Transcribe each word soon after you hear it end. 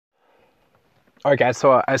All right, guys,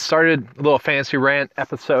 so I started a little fantasy rant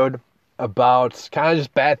episode about kind of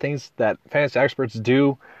just bad things that fantasy experts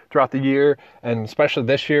do throughout the year, and especially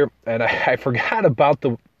this year. And I forgot about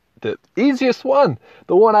the easiest one,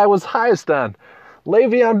 the one I was highest on,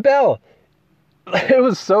 Le'Veon Bell. It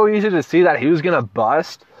was so easy to see that he was going to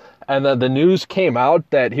bust, and then the news came out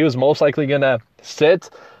that he was most likely going to sit,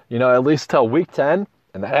 at least till week 10.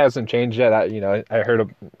 And that hasn't changed yet.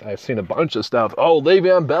 I've seen a bunch of stuff. Oh,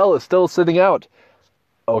 Le'Veon Bell is still sitting out.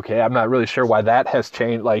 Okay, I'm not really sure why that has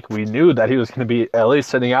changed. Like, we knew that he was going to be at least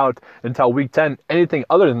sitting out until week 10. Anything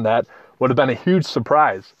other than that would have been a huge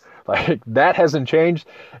surprise. Like, that hasn't changed.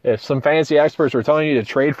 If some fantasy experts were telling you to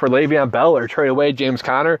trade for Le'Veon Bell or trade away James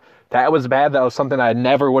Conner, that was bad. That was something I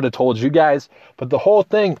never would have told you guys. But the whole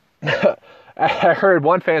thing... I heard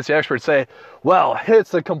one fantasy expert say, well,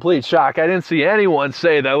 it's a complete shock. I didn't see anyone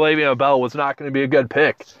say that Le'Veon Bell was not going to be a good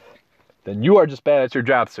pick. Then you are just bad at your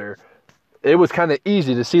job, sir. It was kind of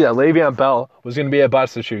easy to see that Le'Veon Bell was going to be a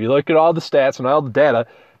bust this year. You look at all the stats and all the data.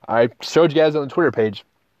 I showed you guys on the Twitter page.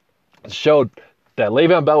 It showed that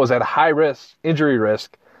Le'Veon Bell was at a high risk, injury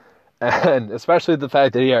risk, and especially the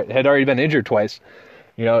fact that he had already been injured twice.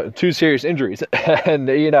 2 serious injuries. And,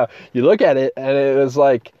 you look at it and it was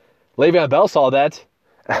like, Le'Veon Bell saw that,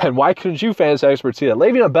 and why couldn't you fantasy experts see that?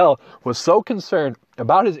 Le'Veon Bell was so concerned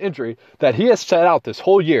about his injury that he has sat out this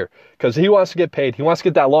whole year because he wants to get paid. He wants to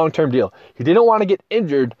get that long-term deal. He didn't want to get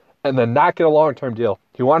injured and then not get a long-term deal.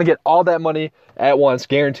 He wanted to get all that money at once,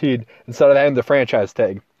 guaranteed, instead of having the franchise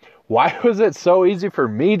tag. Why was it so easy for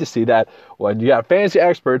me to see that when you got fantasy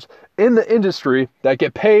experts in the industry that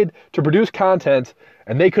get paid to produce content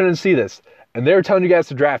and they couldn't see this? And they were telling you guys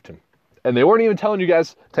to draft him. And they weren't even telling you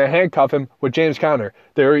guys to handcuff him with James Conner.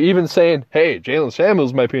 They were even saying, hey, Jalen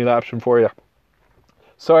Samuels might be an option for you.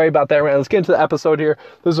 Sorry about that, man. Let's get into the episode here.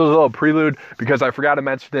 This was a little prelude because I forgot to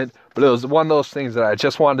mention it. But it was one of those things that I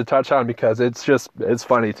just wanted to touch on because it's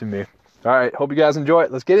funny to me. All right, hope you guys enjoy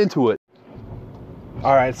it. Let's get into it.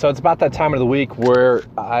 All right, so it's about that time of the week where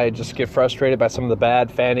I just get frustrated by some of the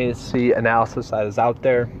bad fantasy analysis that is out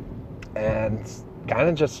there. And kind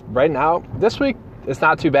of just right now, this week, it's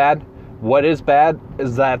not too bad. What is bad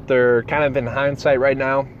is that they're kind of in hindsight right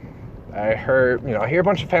now. I hear a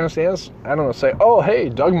bunch of fantasy analysts, say, oh, hey,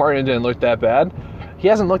 Doug Martin didn't look that bad. He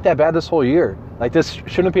hasn't looked that bad this whole year. Like, this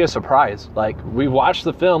shouldn't be a surprise. Like, we watched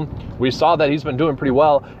the film. We saw that he's been doing pretty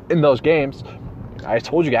well in those games. I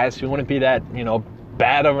told you guys he wouldn't be that,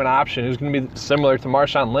 bad of an option. He was going to be similar to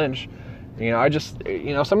Marshawn Lynch.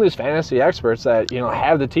 Some of these fantasy experts that,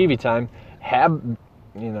 have the TV time, have,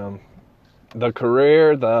 the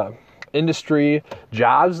career, the industry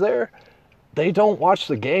jobs there, they don't watch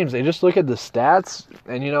the games. They just look at the stats.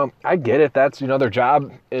 And, I get it. That's, their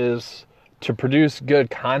job is to produce good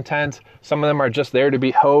content. Some of them are just there to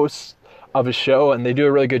be hosts of a show, and they do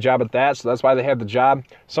a really good job at that. So that's why they have the job.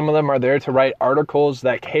 Some of them are there to write articles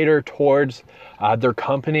that cater towards their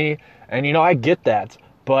company. And, I get that.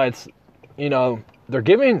 But, they're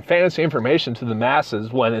giving fantasy information to the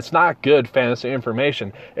masses when it's not good fantasy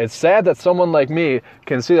information. It's sad that someone like me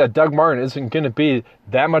can see that Doug Martin isn't going to be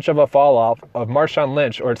that much of a fall-off of Marshawn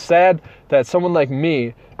Lynch. Or it's sad that someone like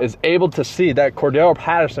me is able to see that Cordell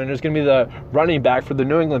Patterson is going to be the running back for the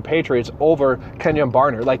New England Patriots over Kenyon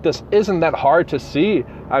Barner. Like, this isn't that hard to see.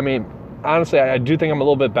 I mean, honestly, I do think I'm a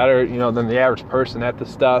little bit better, than the average person at this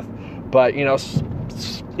stuff. But,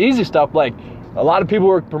 easy stuff like, a lot of people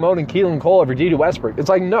were promoting Keelan Cole over Dede Westbrook. It's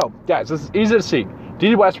like, no, guys, this is easy to see.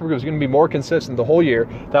 Dede Westbrook was going to be more consistent the whole year.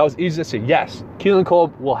 That was easy to see. Yes, Keelan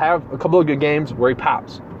Cole will have a couple of good games where he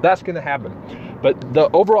pops. That's going to happen. But the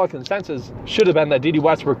overall consensus should have been that Dede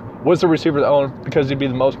Westbrook was the receiver to own because he'd be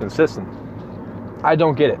the most consistent. I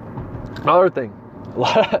don't get it. Another thing, a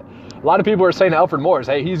lot of people are saying Alfred Morris,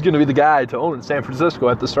 hey, he's going to be the guy to own in San Francisco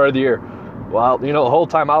at the start of the year. Well, the whole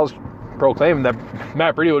time I was proclaiming that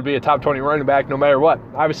Matt Breida would be a top 20 running back no matter what.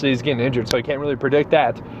 Obviously, he's getting injured, so you can't really predict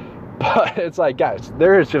that. But it's like, guys,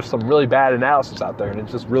 there is just some really bad analysis out there, and it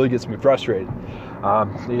just really gets me frustrated.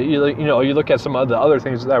 You look at some of the other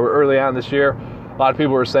things that were early on this year. A lot of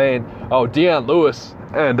people were saying, oh, Deion Lewis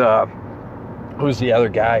and who's the other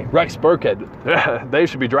guy? Rex Burkhead. They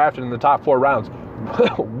should be drafted in the top 4 rounds.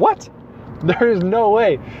 What? There is no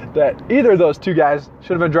way that either of those two guys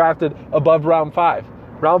should have been drafted above round 5.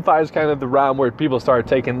 Round 5 is kind of the round where people start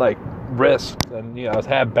taking, like, risks and,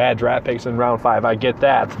 have bad draft picks in round 5. I get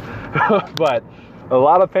that. But a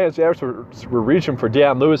lot of fantasy experts were reaching for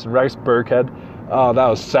Deion Lewis and Rex Burkhead. Oh, that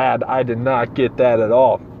was sad. I did not get that at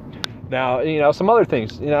all. Now, some other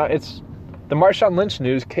things. It's the Marshawn Lynch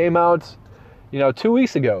news came out, 2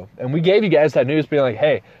 weeks ago. And we gave you guys that news being like,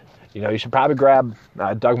 hey, you should probably grab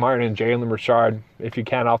Doug Martin and Jalen Richard if you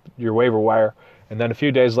can off your waiver wire. And then a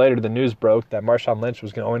few days later, the news broke that Marshawn Lynch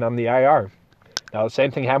was going on the IR. Now, the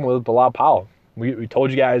same thing happened with Bilal Powell. We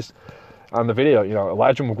told you guys on the video,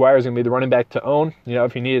 Elijah McGuire is going to be the running back to own.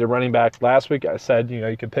 If you needed a running back last week, I said,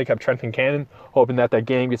 you could pick up Trenton Cannon, hoping that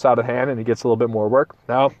game gets out of hand and he gets a little bit more work.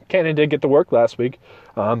 Now, Cannon did get the work last week.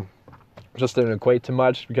 Just didn't equate too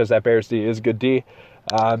much because that Bears D is good D.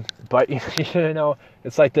 But,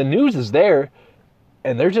 it's like the news is there,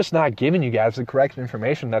 and they're just not giving you guys the correct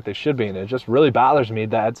information that they should be. And it just really bothers me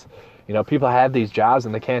that, people have these jobs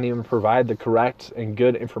and they can't even provide the correct and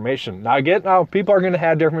good information. Now, people are going to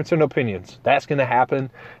have difference in opinions. That's going to happen,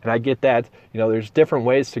 and I get that. There's different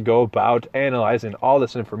ways to go about analyzing all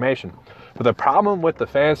this information. But the problem with the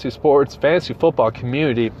fantasy football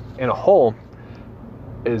community in a whole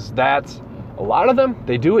is that a lot of them,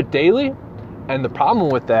 they do it daily. And the problem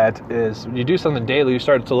with that is when you do something daily, you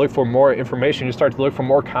start to look for more information, you start to look for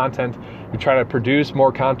more content, you try to produce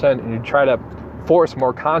more content, and you try to force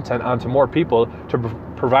more content onto more people to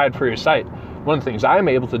provide for your site. One of the things I'm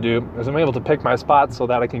able to do is I'm able to pick my spots so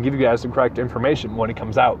that I can give you guys the correct information when it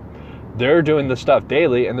comes out. They're doing this stuff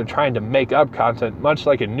daily, and they're trying to make up content, much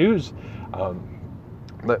like a news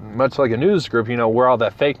group, where all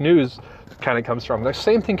that fake news kind of comes from. The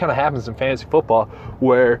same thing kind of happens in fantasy football,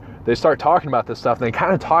 where they start talking about this stuff and they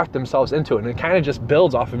kind of talk themselves into it, and it kind of just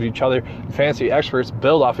builds off of each other. Fantasy experts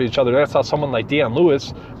build off of each other. That's how someone like Deion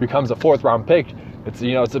Lewis becomes a 4th round pick.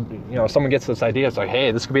 Someone gets this idea. It's like,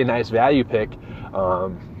 hey, this could be a nice value pick.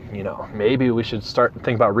 Maybe we should start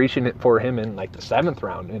think about reaching it for him in like the 7th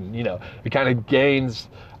round, and it kind of gains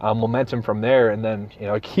momentum from there, and then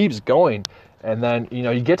it keeps going. And then,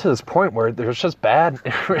 you get to this point where there's just bad,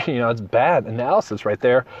 it's bad analysis right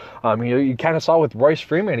there. You kind of saw with Royce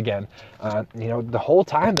Freeman again. The whole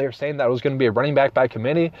time they were saying that it was going to be a running back by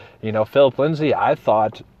committee. Philip Lindsay, I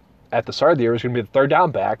thought at the start of the year was going to be the 3rd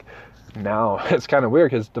down back. Now, it's kind of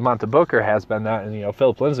weird because Devontae Booker has been that, and,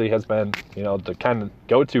 Philip Lindsay has been, the kind of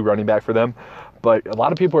go-to running back for them. But a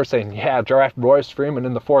lot of people are saying, yeah, draft Royce Freeman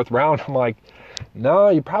in the 4th round. I'm like, no,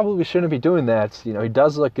 you probably shouldn't be doing that. He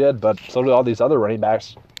does look good, but so do all these other running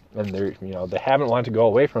backs, and they haven't wanted to go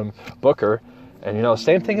away from Booker. And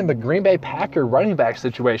same thing in the Green Bay Packer running back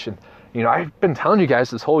situation. I've been telling you guys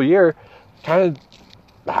this whole year, kind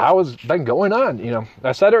of how it's been going on.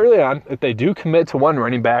 I said early on, if they do commit to one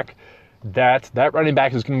running back, that running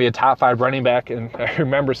back is going to be a top 5 running back. And I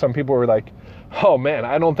remember some people were like, "Oh man,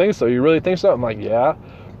 I don't think so. You really think so?" I'm like, yeah.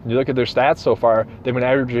 You look at their stats so far, they've been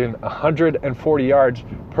averaging 140 yards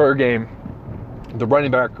per game. The running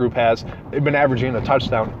back group has. They've been averaging a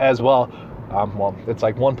touchdown as well. It's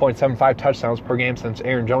like 1.75 touchdowns per game since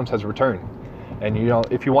Aaron Jones has returned. And,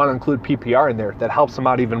 if you want to include PPR in there, that helps them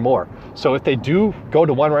out even more. So if they do go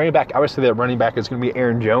to one running back, obviously that running back is going to be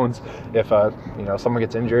Aaron Jones. If, someone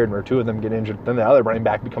gets injured or 2 of them get injured, then the other running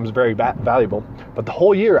back becomes very valuable. But the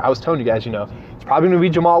whole year, I was telling you guys, it's probably going to be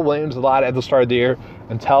Jamal Williams a lot at the start of the year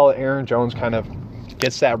until Aaron Jones kind of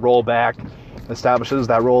gets that role back, establishes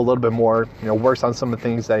that role a little bit more, works on some of the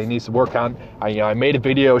things that he needs to work on. I made a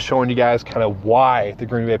video showing you guys kind of why the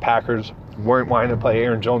Green Bay Packers weren't wanting to play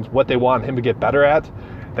Aaron Jones, what they want him to get better at.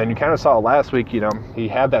 Then you kind of saw last week, he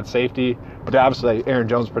had that safety, but obviously Aaron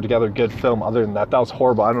Jones put together good film. Other than that was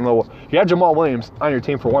horrible. I don't know. You had Jamal Williams on your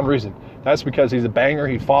team for one reason. That's because he's a banger.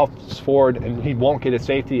 He falls forward and he won't get a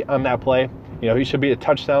safety on that play. He should be a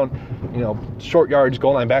touchdown, short yards,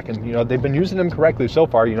 goal line back. And, they've been using him correctly so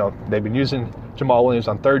far. They've been using Jamal Williams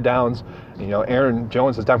on 3rd downs. Aaron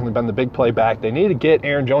Jones has definitely been the big play back. They need to get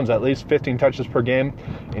Aaron Jones at least 15 touches per game.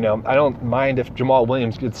 I don't mind if Jamal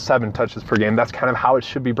Williams gets 7 touches per game. That's kind of how it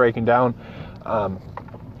should be breaking down.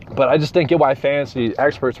 But I just didn't get why fantasy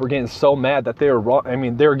experts were getting so mad that they were wrong. I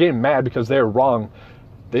mean, they were getting mad because they were wrong.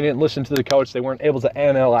 They didn't listen to the coach. They weren't able to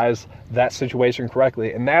analyze that situation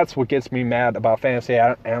correctly. And that's what gets me mad about fantasy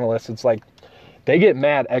analysts. It's like they get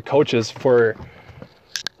mad at coaches for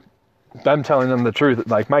them telling them the truth.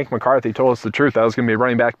 Like Mike McCarthy told us the truth. That was going to be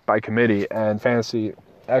running back by committee. And fantasy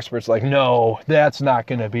experts like, no, that's not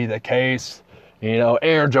going to be the case.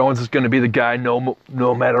 Aaron Jones is going to be the guy no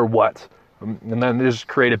matter what. And then they just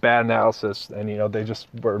created bad analysis. And, they just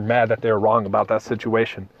were mad that they were wrong about that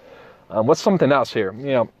situation. What's something else here?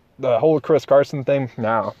 The whole Chris Carson thing.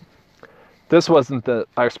 No, this wasn't the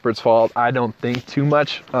expert's fault. I don't think too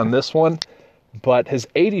much on this one, but his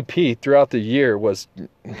ADP throughout the year was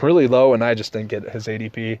really low, and I just didn't get his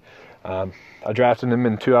ADP. I drafted him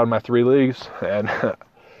in 2 out of my 3 leagues, and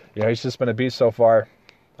he's just been a beast so far.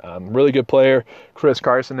 Really good player, Chris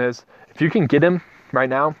Carson is. If you can get him right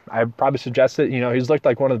now, I'd probably suggest it. He's looked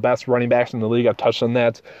like one of the best running backs in the league. I've touched on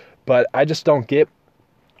that. but I just don't get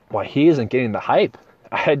why he isn't getting the hype.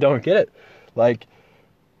 I don't get it. Like,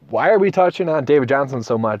 why are we touching on David Johnson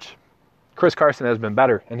so much? Chris Carson has been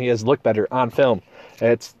better, and he has looked better on film.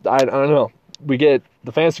 I don't know.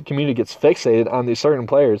 The fantasy community gets fixated on these certain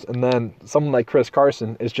players, and then someone like Chris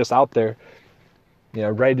Carson is just out there,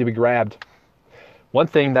 ready to be grabbed. One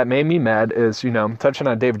thing that made me mad is, touching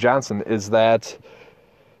on David Johnson, is that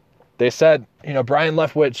they said, Brian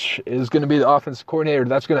Leftwich is going to be the offensive coordinator.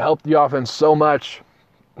 That's going to help the offense so much.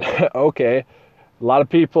 Okay. A lot of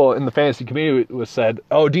people in the fantasy community said,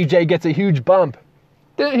 oh, DJ gets a huge bump.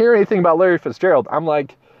 Didn't hear anything about Larry Fitzgerald. I'm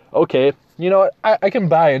like, okay, you know what? I can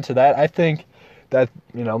buy into that. I think that,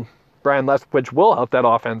 Brian Leftwich will help that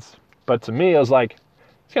offense. But to me, I was like,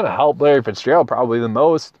 it's going to help Larry Fitzgerald probably the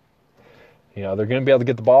most. They're going to be able to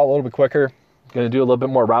get the ball a little bit quicker. Going to do a little bit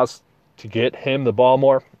more routes to get him the ball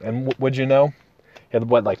more. And would you know? He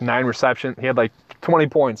had, 9 receptions. He had, 20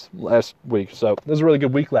 points last week. So this was a really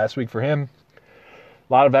good week last week for him.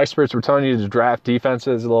 A lot of experts were telling you to draft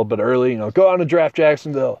defenses a little bit early. Go on to draft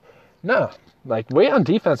Jacksonville. No. Wait on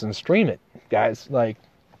defense and stream it, guys.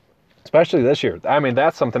 Especially this year. I mean,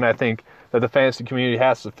 that's something I think that the fantasy community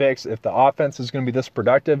has to fix if the offense is going to be this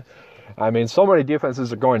productive. I mean, so many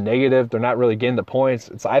defenses are going negative. They're not really getting the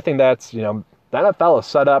points. I think that's, the NFL is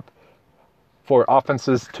set up for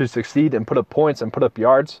offenses to succeed and put up points and put up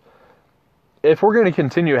yards. If we're going to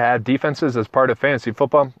continue to have defenses as part of fantasy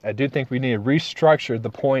football, I do think we need to restructure the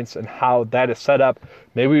points and how that is set up.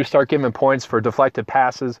 Maybe we start giving points for deflected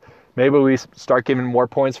passes. Maybe we start giving more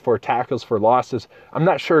points for tackles for losses. I'm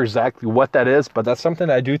not sure exactly what that is, but that's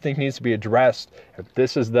something I do think needs to be addressed if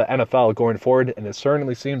this is the NFL going forward, and it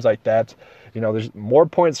certainly seems like that. There's more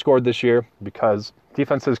points scored this year because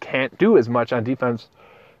defenses can't do as much on defense.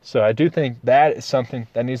 So I do think that is something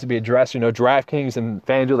that needs to be addressed. DraftKings and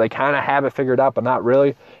FanDuel, they kind of have it figured out, but not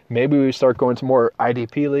really. Maybe we start going to more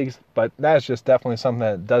IDP leagues, but that's just definitely something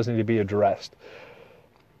that does need to be addressed.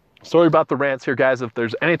 Sorry about the rants here, guys. If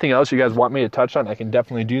there's anything else you guys want me to touch on, I can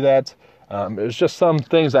definitely do that. There's just some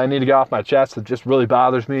things I need to get off my chest that just really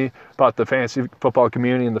bothers me about the fantasy football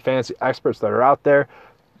community and the fantasy experts that are out there.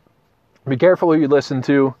 Be careful who you listen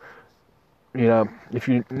to. If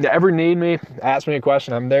you ever need me, ask me a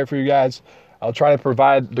question. I'm there for you guys. I'll try to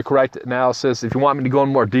provide the correct analysis. If you want me to go in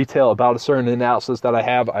more detail about a certain analysis that I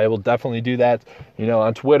have, I will definitely do that.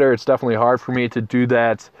 On Twitter, it's definitely hard for me to do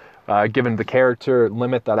that, given the character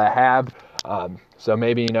limit that I have. So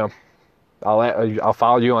maybe, I'll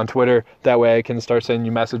follow you on Twitter. That way I can start sending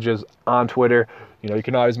you messages on Twitter. You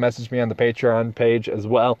can always message me on the Patreon page as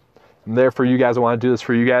well. I'm there for you guys. I want to do this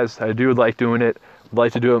for you guys. I do like doing it. I'd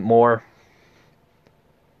like to do it more.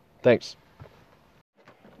 Thanks.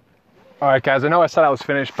 All right, guys, I know I said I was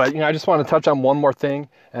finished, but, I just want to touch on one more thing,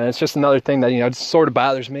 and it's just another thing that, just sort of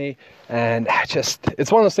bothers me, and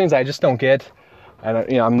it's one of those things I just don't get, and,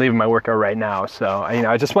 I'm leaving my workout right now, so,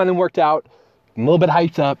 I just went and worked out, I'm a little bit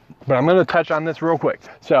hyped up, but I'm going to touch on this real quick.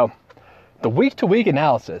 So, the week-to-week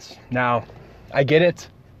analysis. Now, I get it.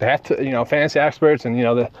 They have to, fantasy experts and,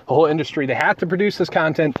 the whole industry, they have to produce this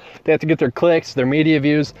content. They have to get their clicks, their media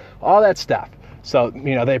views, all that stuff. So,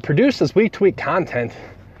 they produce this week-to-week content,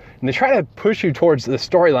 and they try to push you towards the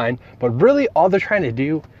storyline, but really all they're trying to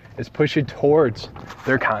do is push you towards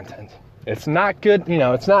their content. It's not good,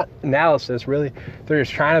 it's not analysis, really. They're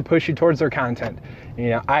just trying to push you towards their content.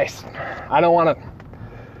 I don't want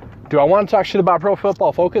to, do I want to talk shit about Pro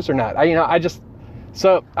Football Focus or not?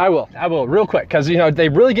 So I will real quick, because, they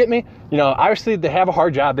really get me. Obviously they have a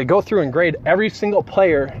hard job. They go through and grade every single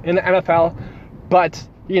player in the NFL, but,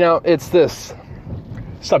 it's this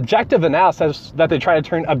subjective analysis that they try to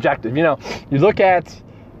turn objective. You look at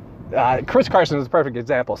Chris Carson is a perfect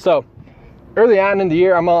example. So early on in the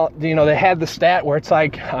year, they had the stat where it's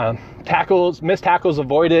like missed tackles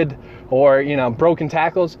avoided, or broken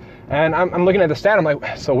tackles, and I'm looking at the stat. I'm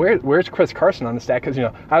like, so where's Chris Carson on the stat? Because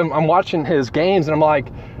I'm watching his games, and I'm like,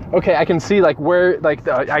 okay, I can see I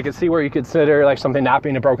can see where you consider something not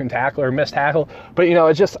being a broken tackle or missed tackle, but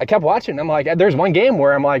it's just I kept watching. I'm like, there's one game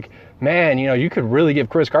where I'm like, man, you could really give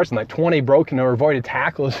Chris Carson 20 broken or avoided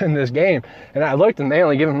tackles in this game. And I looked, and they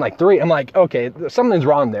only give him 3. I'm like, okay, something's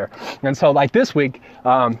wrong there. And so this week,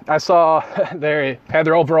 I saw they had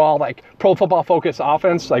their overall Pro Football Focus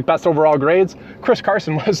offense, best overall grades. Chris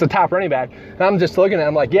Carson was the top running back. And I'm just looking at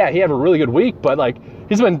him like, yeah, he had a really good week, but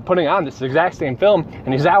he's been putting on this exact same film,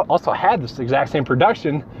 and he's also had this exact same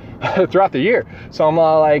production throughout the year. So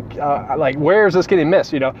I'm where is this getting missed?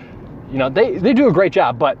 They do a great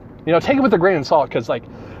job, but take it with a grain of salt, because like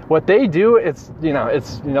what they do,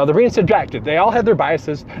 they're being subjective. They all have their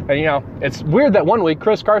biases, and it's weird that one week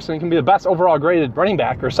Chris Carson can be the best overall graded running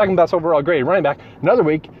back or second best overall graded running back. Another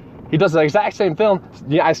week he does the exact same film.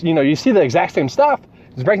 You see the exact same stuff.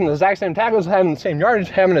 He's breaking the exact same tackles, having the same yardage,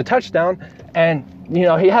 having a touchdown, and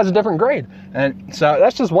he has a different grade. And so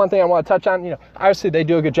that's just one thing I want to touch on. Obviously they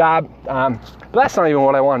do a good job, but that's not even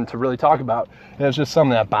what I wanted to really talk about. And it's just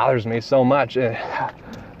something that bothers me so much.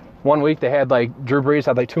 One week they had like Drew Brees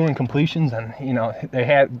had like 2 incompletions, and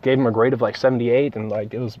they gave him a grade of like 78, and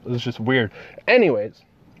like it was just weird. Anyways,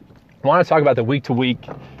 I want to talk about the week-to-week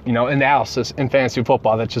analysis in fantasy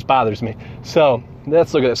football that just bothers me. So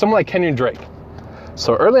let's look at it. Someone like Kenyon Drake.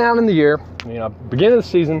 So early on in the year, beginning of the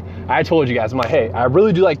season, I told you guys, I'm like, hey, I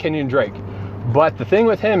really do like Kenyon Drake. But the thing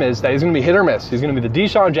with him is that he's going to be hit or miss. He's going to be the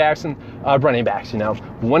Deshaun Jackson of running backs.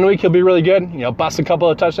 1 week he'll be really good, bust a couple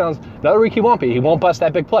of touchdowns. Another week he won't be. He won't bust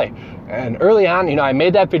that big play. And early on, I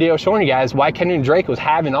made that video showing you guys why Kenyon Drake was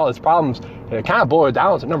having all his problems. And it kind of boiled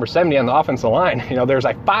down to number 70 on the offensive line. There's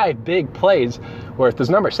like 5 big plays where if there's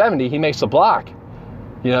number 70, he makes a block.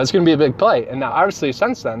 It's going to be a big play. And now, obviously,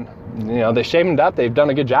 since then, they shaved up. They've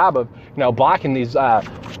done a good job of, blocking these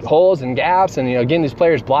holes and gaps and, getting these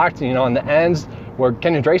players blocked, on the ends where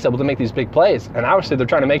Kenyon Drake's able to make these big plays. And obviously, they're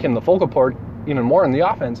trying to make him the focal point even more in the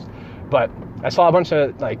offense. But I saw a bunch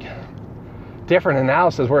of, different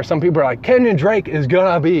analysis where some people are like, Kenyon Drake is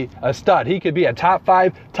going to be a stud. He could be a top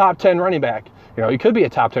 5, top 10 running back. He could be a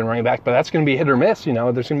top 10 running back, but that's going to be hit or miss. There's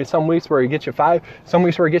going to be some weeks where he gets you 5, some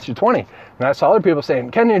weeks where he gets you 20. And I saw other people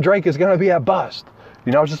saying, Kenyon Drake is going to be a bust.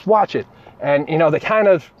 Just watch it. And, they kind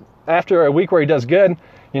of, after a week where he does good,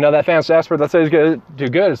 that fantasy expert that says he's going to do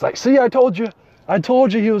good is like, see, I told you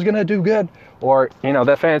he was going to do good. Or,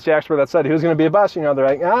 that fantasy expert that said he was going to be a bust, they're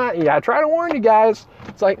like, I try to warn you guys.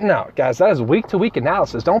 It's like, no, guys, that is week-to-week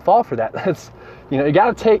analysis. Don't fall for that. That's, you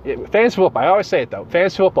got to take fantasy football. I always say it, though.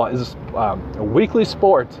 Fantasy football is a weekly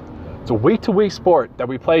sport. It's a week-to-week sport that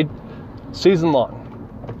we played season long.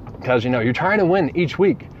 Because, you're trying to win each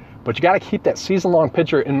week. But you got to keep that season-long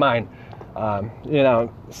picture in mind.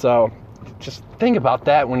 So just think about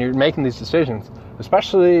that when you're making these decisions.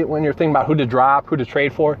 Especially when you're thinking about who to drop, who to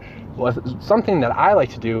trade for. Well, something that I like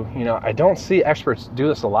to do, I don't see experts do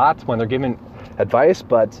this a lot when they're giving advice,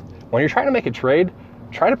 but when you're trying to make a trade,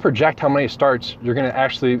 try to project how many starts you're going to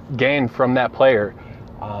actually gain from that player.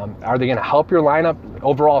 Are they going to help your lineup,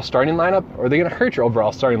 overall starting lineup, or are they going to hurt your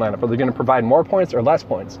overall starting lineup? Are they going to provide more points or less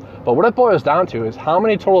points? But what it boils down to is how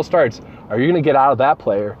many total starts are you going to get out of that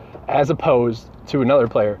player as opposed to another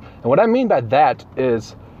player? And what I mean by that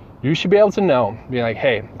is you should be able to know, being like,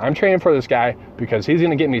 hey, I'm trading for this guy because he's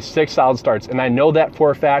going to get me 6 solid starts. And I know that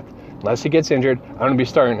for a fact, unless he gets injured, I'm going to be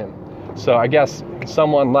starting him. So I guess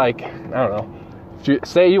someone like, I don't know,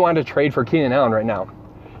 say you want to trade for Keenan Allen right now.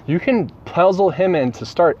 You can puzzle him in to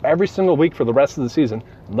start every single week for the rest of the season,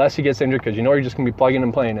 unless he gets injured, because you're just going to be plugging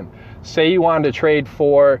and playing him. Say you wanted to trade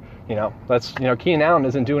for, Keenan Allen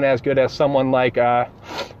isn't doing as good as someone like,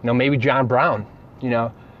 maybe John Brown.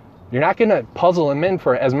 You're not going to puzzle him in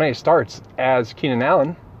for as many starts as Keenan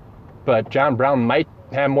Allen, but John Brown might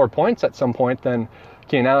have more points at some point than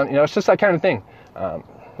Keenan Allen. It's just that kind of thing.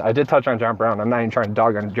 I did touch on John Brown. I'm not even trying to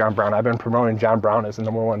dog on John Brown. I've been promoting John Brown as the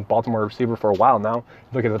number 1 Baltimore receiver for a while now.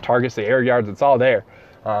 Look at the targets, the air yards, it's all there.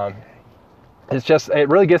 It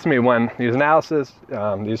really gets me when these analysis,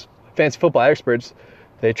 these fantasy football experts,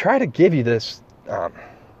 they try to give you this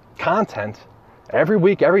content every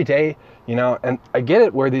week, every day, and I get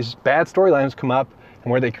it where these bad storylines come up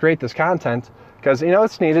and where they create this content because,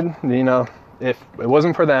 it's needed. If it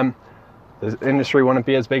wasn't for them, the industry wouldn't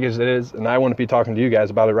be as big as it is, and I wouldn't be talking to you guys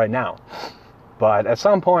about it right now. But at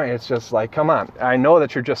some point, it's just like, come on. I know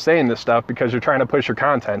that you're just saying this stuff because you're trying to push your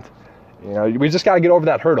content. We just got to get over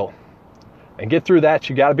that hurdle. And get through that,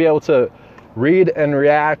 you got to be able to read and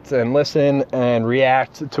react and listen and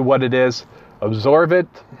react to what it is. Absorb it,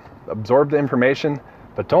 absorb the information,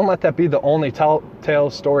 but don't let that be the only telltale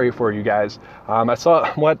story for you guys. I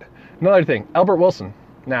saw another thing, Albert Wilson.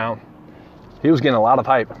 Now, he was getting a lot of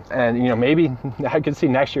hype, and maybe I could see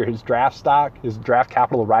next year his draft stock, his draft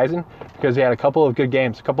capital rising because he had a couple of good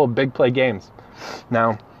games, a couple of big play games.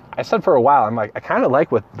 Now, I said for a while, I'm like, I kind of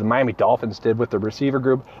like what the Miami Dolphins did with the receiver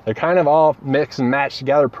group. They're kind of all mixed and matched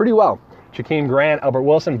together pretty well. Jakeem Grant, Albert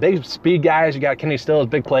Wilson, big speed guys. You got Kenny Stills,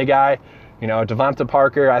 big play guy. Devonta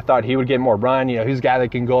Parker, I thought he would get more run. He's a guy that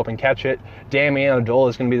can go up and catch it. Damian Amendola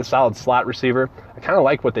is going to be the solid slot receiver. I kind of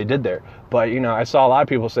like what they did there. But, I saw a lot of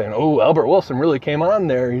people saying, oh, Albert Wilson really came on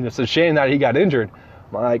there. It's a shame that he got injured.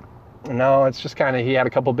 I'm like, no, it's just kind of he had a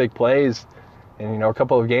couple big plays. and a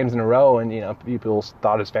couple of games in a row, and people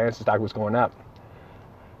thought his fantasy stock was going up.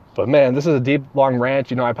 But man, this is a deep, long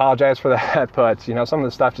rant. I apologize for that, but some of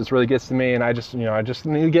the stuff just really gets to me, and I just need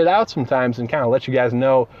to get it out sometimes and kind of let you guys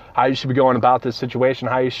know how you should be going about this situation,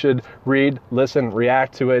 how you should read, listen,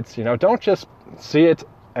 react to it. Don't just see it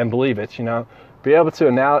and believe it. Be able to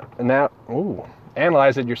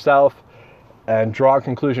analyze it yourself and draw a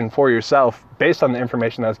conclusion for yourself based on the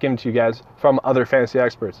information that was given to you guys from other fantasy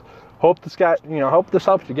experts. Hope this helped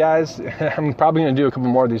you guys. I'm probably going to do a couple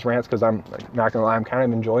more of these rants because I'm not going to lie, I'm kind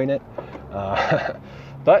of enjoying it.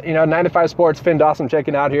 But 9 to 5 Sports, Finn Dawson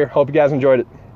checking out here. Hope you guys enjoyed it.